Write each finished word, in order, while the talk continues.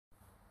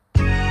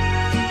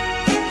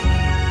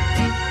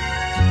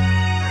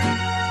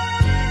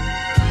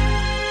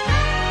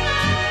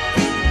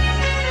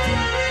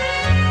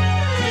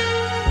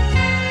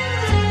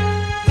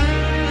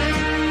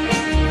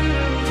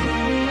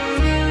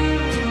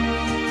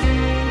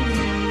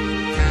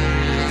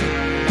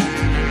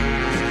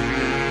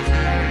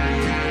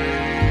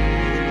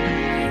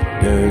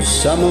The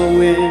summer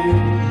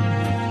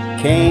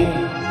wind came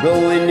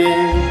blowing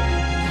in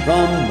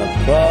from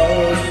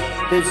across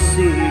the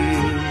sea.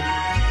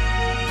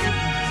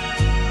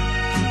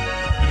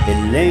 It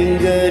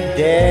lingered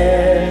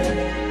there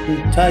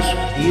and touched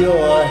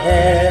your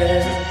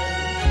hair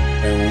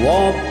and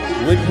walked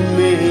with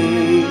me.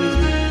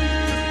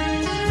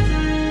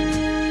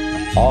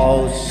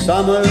 All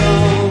summer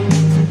long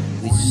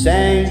we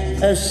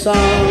sang a song,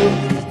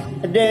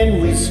 and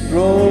then we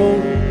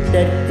strolled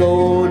that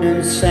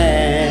golden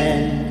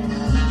sand.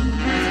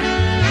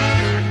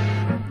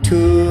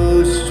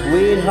 Two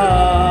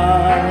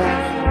sweethearts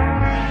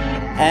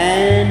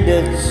and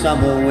the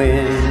summer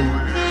wind,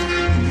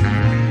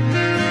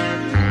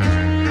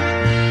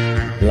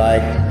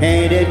 like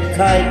painted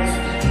kites,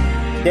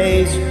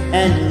 days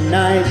and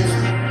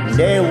nights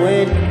they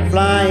went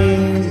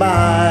flying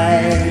by.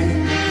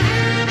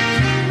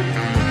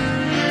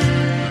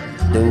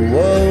 The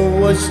world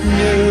was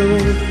new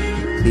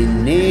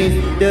beneath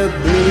the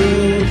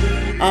blue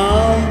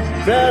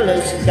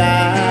umbrella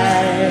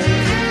sky,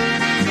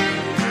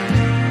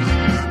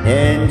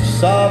 and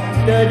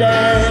softer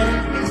than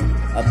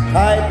a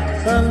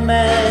piper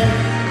man,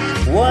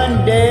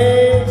 one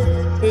day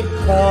it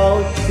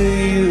called to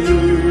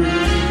you.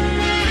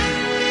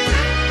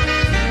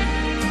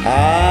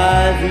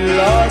 I've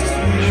lost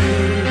you,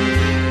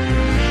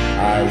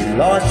 I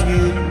lost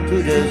you to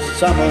the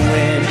summer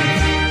wind.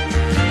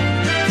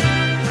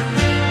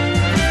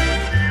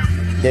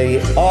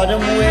 The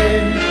autumn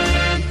wind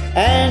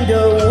and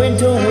the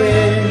winter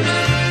wind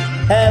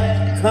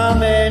have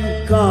come and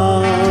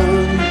gone,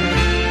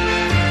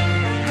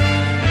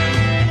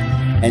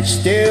 and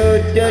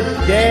still the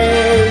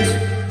days,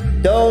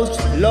 those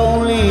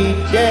lonely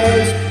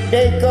days,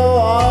 they go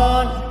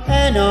on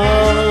and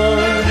on.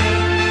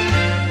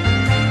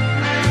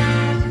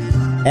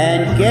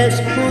 And guess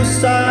who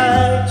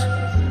sighs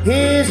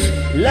his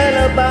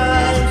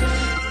lullabies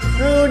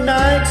through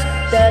nights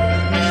that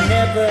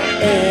never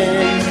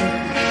end?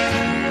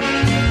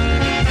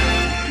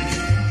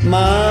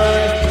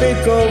 My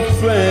fickle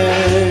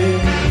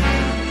friend,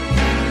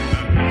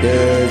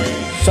 the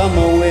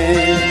summer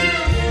wind,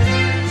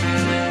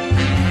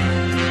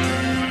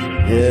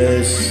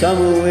 the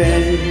summer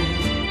wind,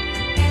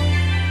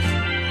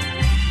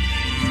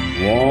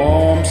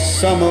 warm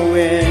summer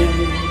wind,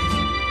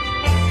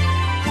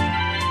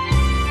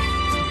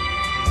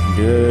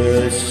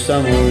 the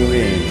summer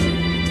wind.